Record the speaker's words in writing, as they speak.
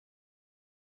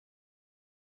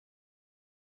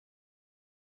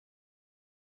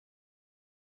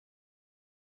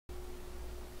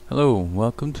Hello,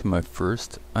 welcome to my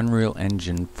first Unreal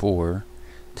Engine 4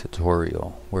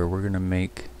 tutorial where we're going to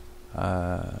make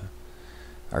our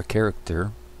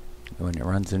character. When it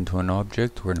runs into an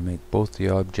object, we're going to make both the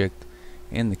object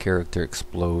and the character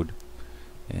explode,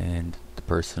 and the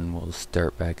person will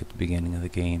start back at the beginning of the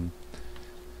game.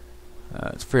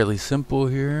 It's fairly simple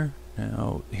here.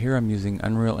 Now here I'm using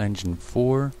Unreal Engine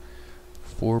 4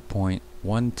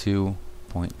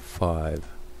 4.12.5.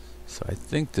 So I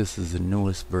think this is the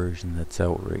newest version that's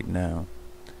out right now.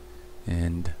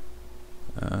 And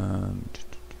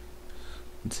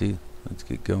let's see, let's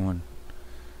get going.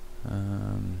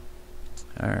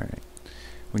 Alright.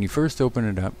 When you first open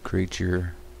it up, create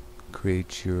your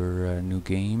new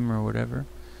game or whatever,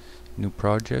 new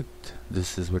project,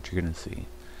 this is what you're gonna see.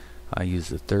 I use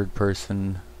the third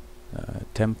person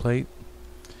template,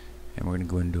 and we're gonna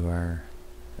go into our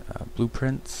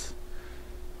blueprints.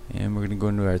 And we're going to go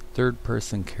into our third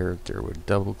person character. We'll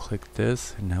double click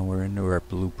this, and now we're into our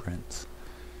blueprints.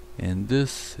 And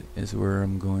this is where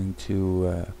I'm going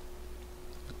to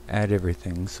add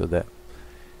everything so that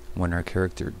when our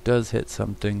character does hit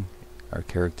something, our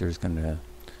character is going to,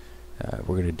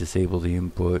 we're going to disable the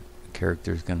input. The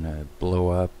character is going to blow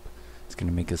up. It's going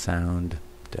to make a sound,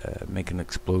 make an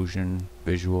explosion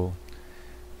visual,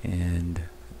 and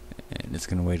it's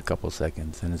going to wait a couple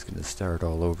seconds, and it's going to start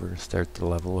all over, start the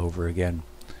level over again.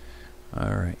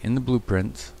 Alright, in the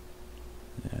blueprints,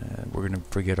 we're going to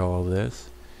forget all this,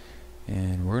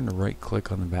 and we're going to right click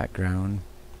on the background,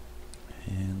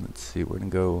 and let's see, we're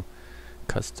going to go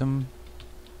custom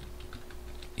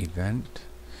event,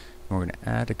 and we're going to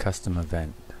add a custom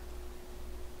event.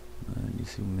 And you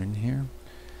zoom in here,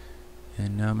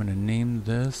 and now I'm going to name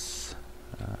this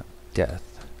death.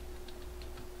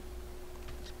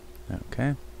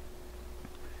 Okay.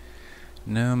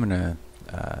 Now I'm going to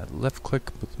left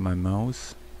click with my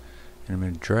mouse, and I'm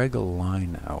going to drag a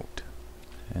line out,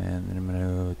 and then I'm going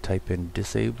to type in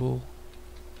disable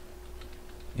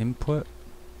input,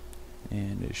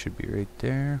 and it should be right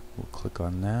there. We'll click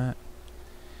on that,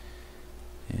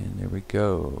 and there we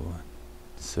go.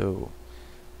 So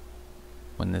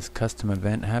when this custom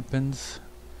event happens,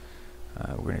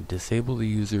 we're going to disable the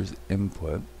user's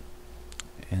input,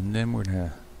 and then we're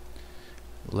going to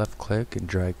left click and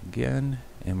drag again,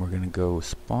 and we're going to go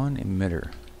spawn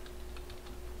emitter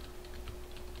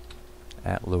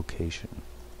at location.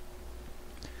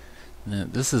 Now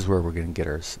this is where we're going to get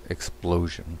our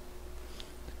explosion,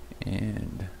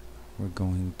 and we're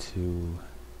going to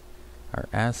our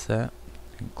asset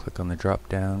and click on the drop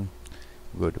down,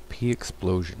 go to P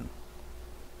explosion,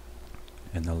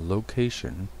 and the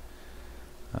location,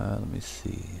 let me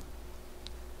see,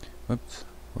 whoops,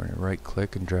 we're going to right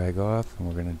click and drag off, and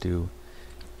we're going to do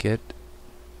get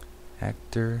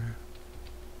actor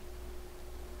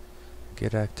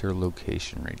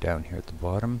location right down here at the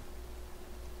bottom.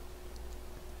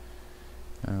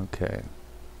 Okay,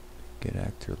 get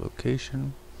actor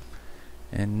location,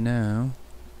 and now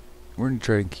we're going to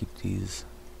try and keep these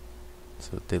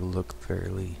so that they look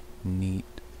fairly neat.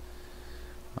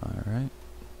 Alright,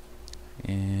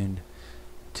 and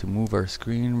to move our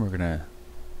screen, we're going to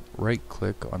right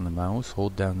click on the mouse,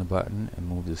 hold down the button, and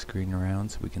move the screen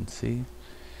around so we can see.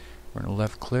 We're going to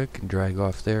left click and drag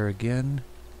off there again,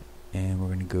 and we're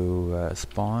going to go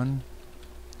spawn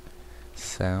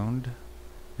sound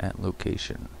at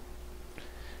location.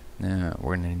 Now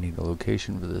we're going to need a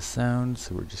location for the sound,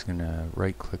 so we're just going to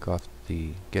right click off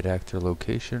the get actor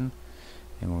location,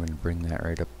 and we're going to bring that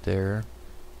right up there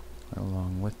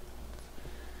along with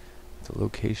the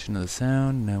location of the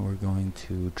sound. Now we're going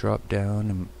to drop down,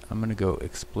 and I'm going to go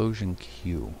explosion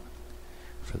Q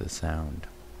for the sound.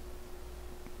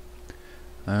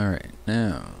 Alright,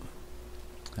 now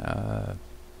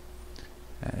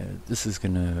this is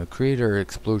going to create our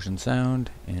explosion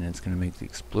sound, and it's going to make the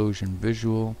explosion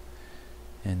visual.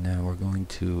 And now we're going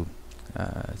to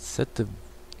set the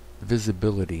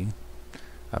visibility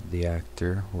of the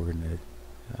actor. We're going to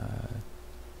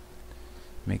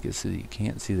make it so that you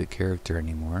can't see the character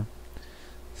anymore.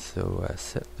 So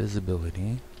set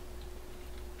visibility.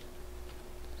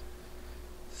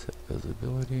 Set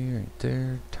visibility right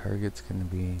there. Target's going to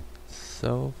be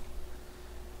self.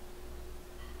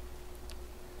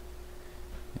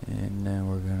 And now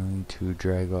we're going to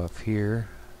drag off here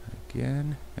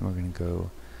again, and we're going to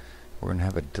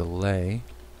have a delay.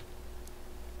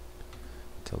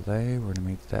 We're going to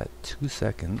make that 2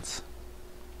 seconds.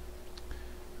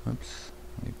 Oops.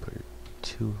 Let me put it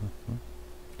 2.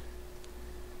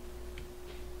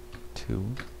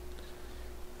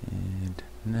 And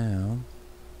now,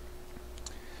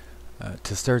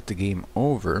 to start the game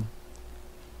over,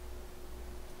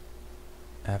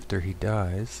 after he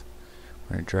dies,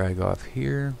 we're going to drag off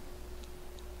here,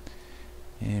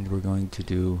 and we're going to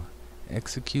do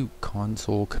execute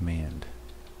console command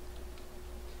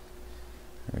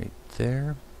right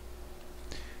there.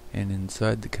 And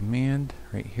inside the command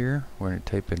right here, we're going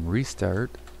to type in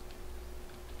restart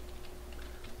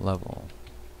level.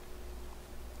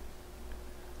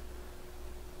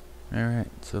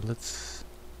 Alright, so let's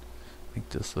make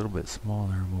this a little bit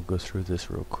smaller and we'll go through this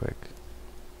real quick.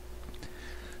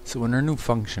 So when our new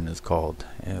function is called,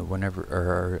 whenever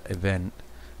our event,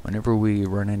 whenever we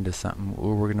run into something,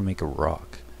 we're going to make a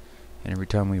rock. And every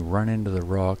time we run into the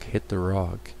rock, hit the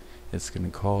rock, it's going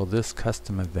to call this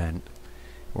custom event.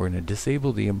 We're going to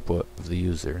disable the input of the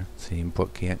user, so the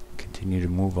input can't continue to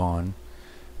move on.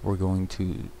 We're going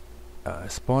to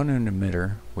spawn an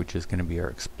emitter, which is going to be our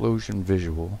explosion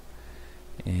visual,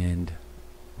 and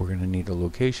we're going to need a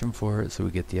location for it, so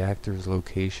we get the actor's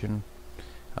location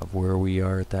of where we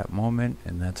are at that moment,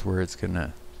 and that's where it's going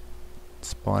to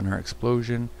spawn our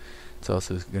explosion. It's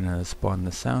also going to spawn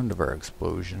the sound of our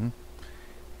explosion,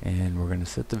 and we're going to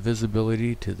set the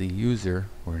visibility to the user.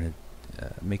 We're going to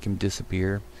make him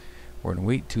disappear. We're going to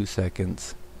wait 2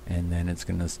 seconds, and then it's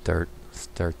going to start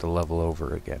the level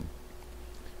over again.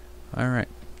 Alright,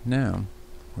 now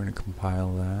we're going to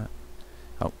compile that.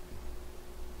 Oh,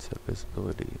 set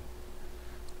visibility.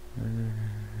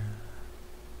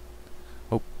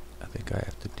 Oh, I think I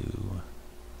have to do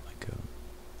like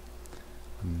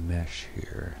a mesh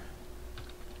here.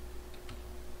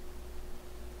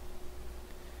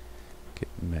 Get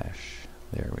mesh.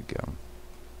 There we go.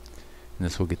 And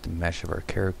this will get the mesh of our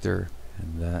character,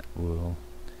 and that will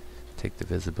take the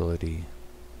visibility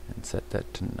and set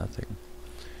that to nothing.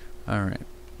 Alright,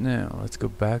 now let's go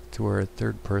back to our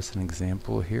third person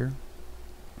example here,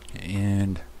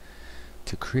 and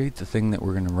to create the thing that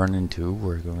we're going to run into,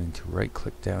 we're going to right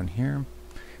click down here.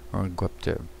 We're going to go up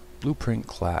to blueprint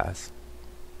class.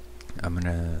 I'm going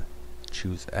to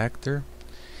choose actor,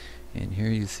 and here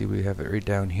you see we have it right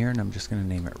down here, and I'm just going to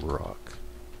name it rock.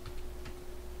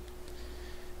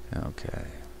 Okay,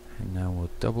 and now we'll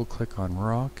double click on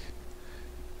rock,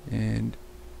 and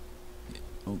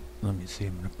oh, let me see,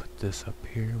 I'm going to put this up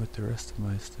here with the rest of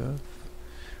my stuff.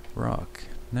 Rock.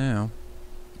 Now,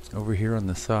 over here on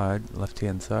the side, left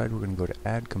hand side, we're going to go to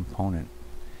add component,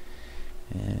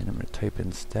 and I'm going to type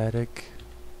in static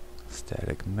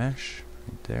mesh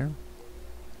right there,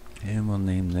 and we'll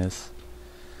name this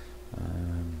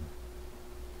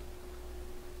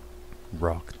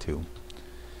rock 2.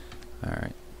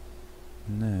 Alright,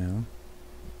 now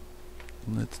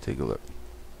let's take a look.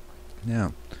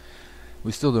 Now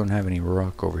we still don't have any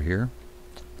rock over here,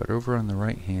 but over on the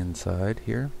right hand side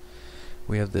here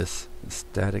we have this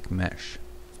static mesh.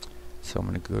 So I'm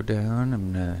going to go down,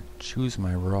 I'm going to choose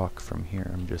my rock from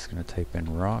here. I'm just going to type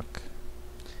in rock,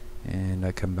 and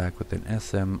I come back with an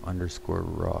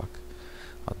SM_rock.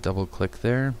 I'll double click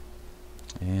there,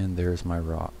 and there's my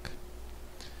rock.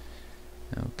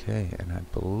 Okay, and I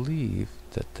believe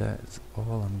that is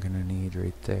all I'm going to need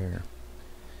right there.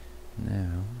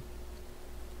 Now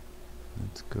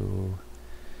let's go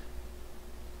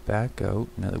back out.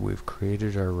 Now that we've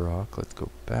created our rock, let's go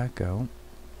back out,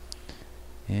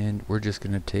 and we're just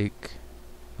going to take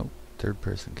third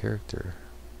person character.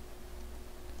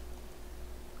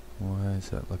 Why is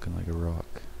that looking like a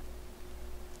rock?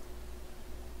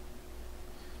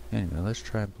 Anyway, let's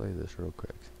try and play this real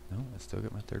quick. No, I still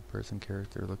got my third person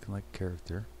character looking like a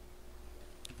character.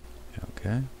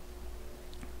 Okay.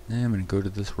 Now I'm going to go to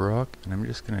this rock, and I'm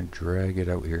just going to drag it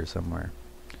out here somewhere.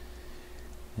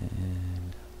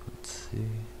 And let's see.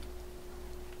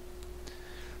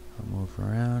 I'll move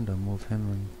around, I'll move him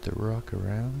and the rock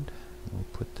around. We'll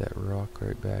put that rock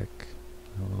right back.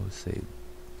 Oh, say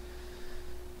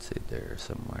there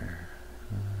somewhere.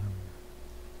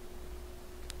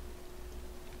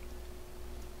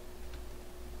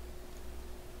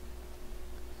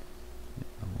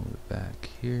 I'll move it back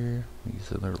here. We use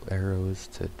the little arrows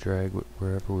to drag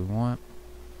wherever we want.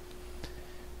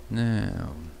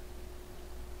 Now,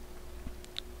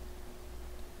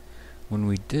 when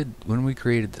we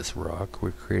created this rock,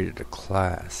 we created a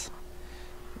class,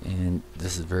 and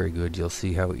this is very good. You'll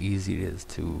see how easy it is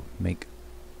to make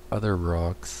other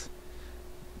rocks,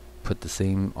 put the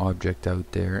same object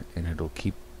out there, and it'll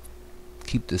keep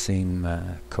the same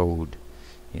code.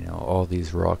 You know, all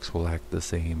these rocks will act the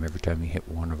same. Every time you hit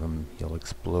one of them, you'll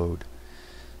explode.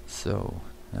 So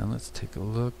now let's take a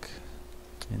look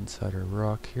inside our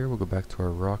rock here. We'll go back to our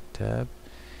rock tab,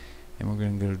 and we're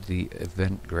going to go to the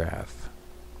event graph.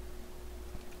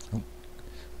 I'm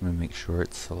going to make sure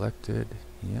it's selected.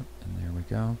 Yep, and there we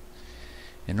go.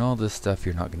 And all this stuff,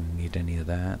 you're not going to need any of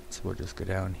that. So we'll just go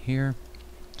down here.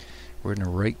 We're going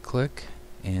to right click,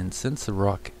 and since the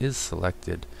rock is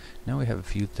selected, now we have a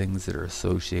few things that are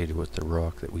associated with the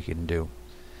rock that we can do.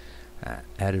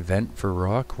 Add event for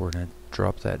rock, we're going to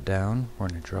drop that down. We're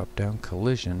going to drop down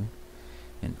collision,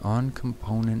 and on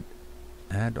component,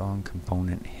 add on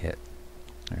component hit.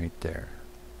 Right there.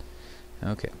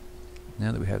 Okay,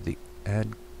 now that we have the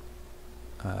add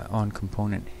on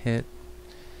component hit,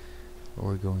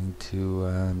 we're going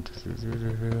to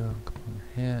component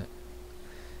hit.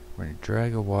 We're going to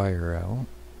drag a wire out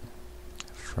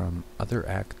from other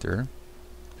actor,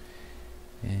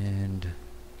 and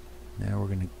now we're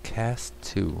going to cast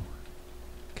to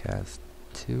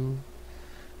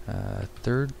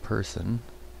third person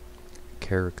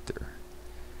character.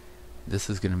 This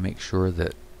is going to make sure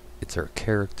that it's our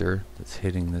character that's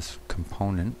hitting this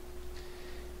component.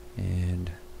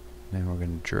 And now we're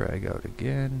going to drag out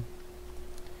again,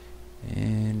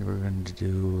 and we're going to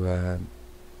do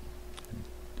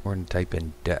we're going to type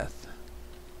in death.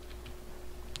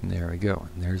 And there we go.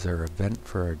 And there's our event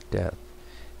for our death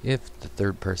if the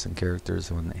third person character is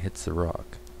the one that hits the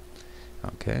rock.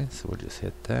 Okay, so we'll just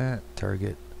hit that.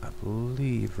 Target, I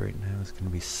believe right now is going to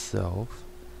be self.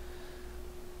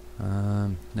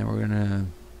 Then we're going to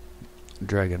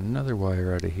drag another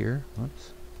wire out of here.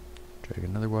 Whoops. Drag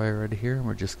another wire out of here, and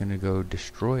we're just going to go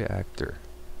destroy actor.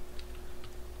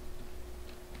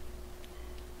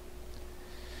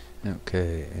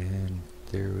 Okay, and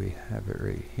there we have it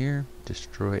right here.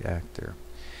 Destroy actor.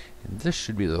 And this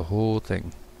should be the whole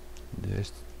thing.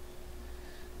 This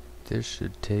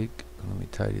should take, let me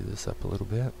tidy this up a little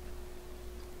bit.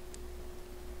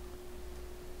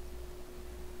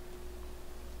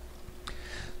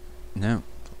 Now,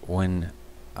 when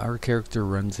our character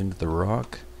runs into the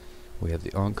rock, we have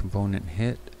the on component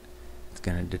hit. It's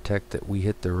going to detect that we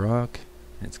hit the rock,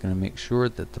 and it's going to make sure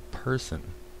that the person,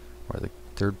 or the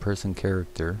third person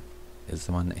character, is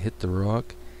the one that hit the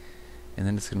rock, and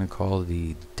then it's going to call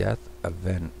the death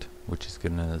event, which is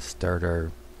going to start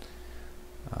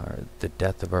the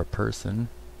death of our person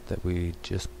that we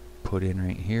just put in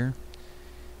right here,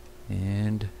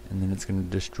 and then it's going to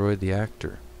destroy the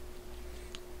actor.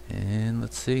 And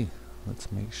let's see,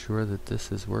 let's make sure that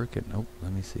this is working. Oh,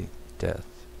 let me see. Death.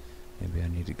 Maybe I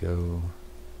need to go,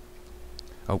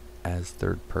 oh, as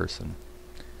third person.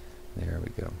 There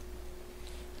we go.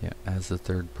 Yeah, as the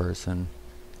third person,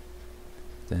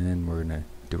 then we're gonna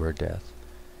do our death.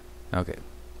 Okay,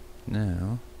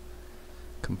 now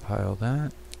compile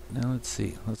that. Now let's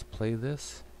see, let's play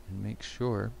this and make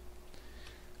sure.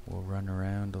 We'll run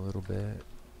around a little bit,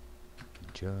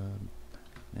 jump.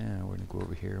 Now we're gonna go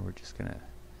over here. We're just gonna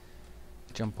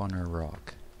jump on our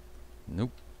rock. Nope.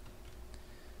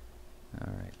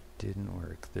 Alright, didn't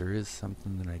work. There is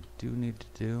something that I do need to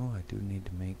do. I do need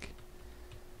to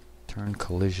turn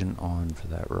collision on for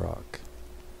that rock.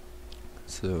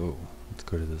 So let's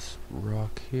go to this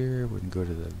rock here. We can go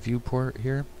to the viewport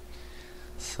here.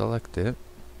 Select it.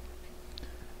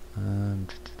 Oh,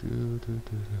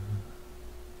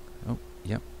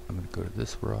 yep. I'm going to go to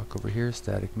this rock over here,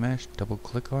 static mesh, double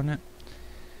click on it.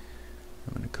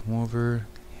 I'm going to come over,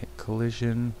 hit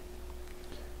collision.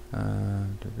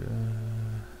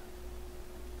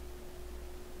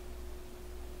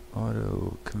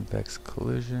 Auto convex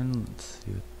collision. Let's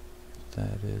see what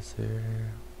that is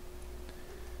there.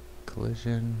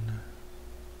 Collision.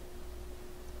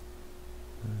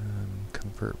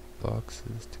 Convert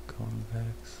boxes to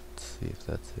convex. Let's see if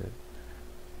that's it.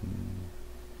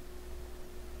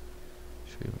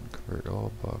 Should even convert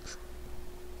all box.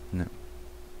 No.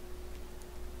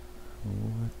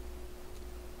 What?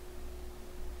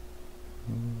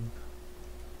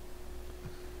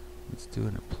 Let's do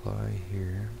an apply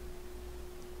here.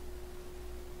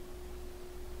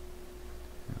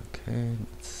 Okay,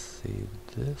 let's save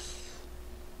this.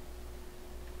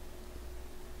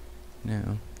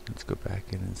 Now, let's go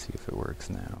back in and see if it works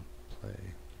now.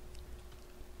 Play.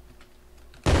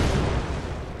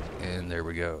 And there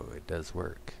we go, it does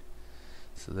work.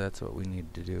 So that's what we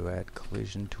need to do, add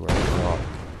collision to our rock.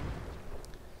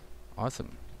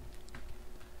 Awesome.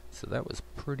 So that was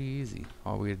pretty easy.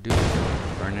 All we had to do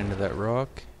is run into that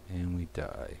rock and we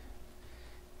die.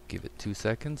 Give it 2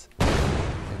 seconds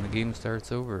and the game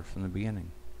starts over from the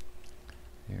beginning.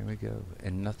 There we go.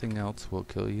 And nothing else will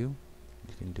kill you.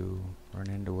 You can run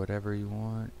into whatever you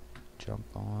want, jump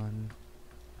on.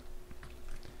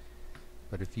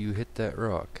 But if you hit that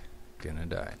rock, you're gonna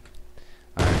die.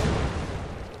 Alright.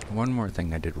 One more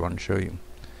thing I did want to show you.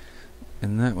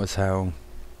 And that was how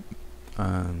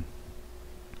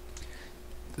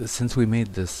since we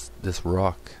made this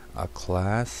rock a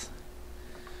class,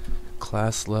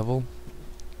 class level.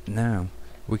 Now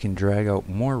we can drag out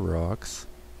more rocks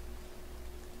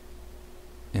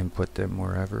and put them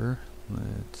wherever.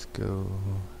 Let's go.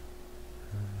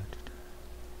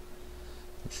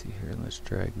 Let's see here. Let's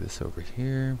drag this over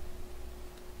here.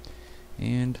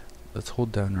 And let's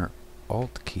hold down our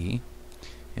Alt key.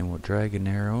 And we'll drag an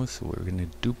arrow. So we're going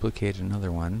to duplicate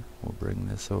another one. We'll bring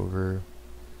this over.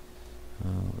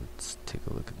 Let's take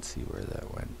a look and see where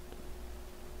that went.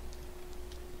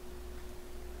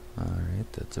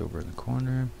 Alright, that's over in the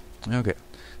corner. Okay,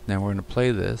 now we're going to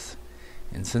play this.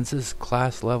 And since it's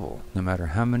class level, no matter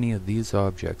how many of these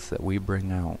objects that we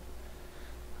bring out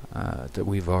that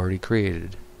we've already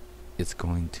created, it's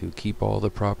going to keep all the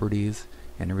properties,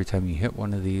 and every time you hit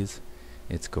one of these,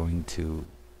 it's going to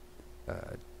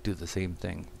do the same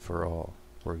thing for all.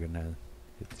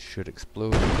 It should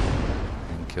explode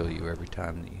and kill you every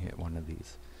time that you hit one of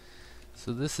these.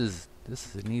 So this is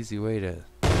an easy way to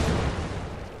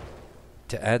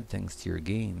add things to your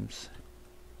games.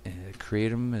 Create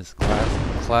them as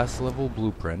class level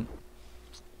blueprint,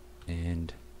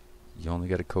 and you only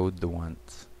got to code the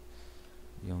once.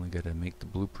 You only got to make the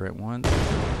blueprint once.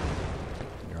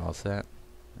 You're all set.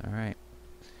 Alright.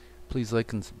 Please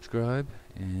like and subscribe,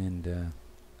 and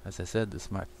as I said, this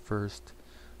is my first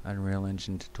Unreal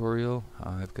Engine tutorial.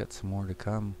 I've got some more to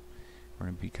come. We're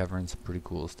going to be covering some pretty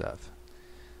cool stuff.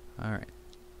 Alright.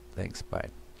 Thanks. Bye.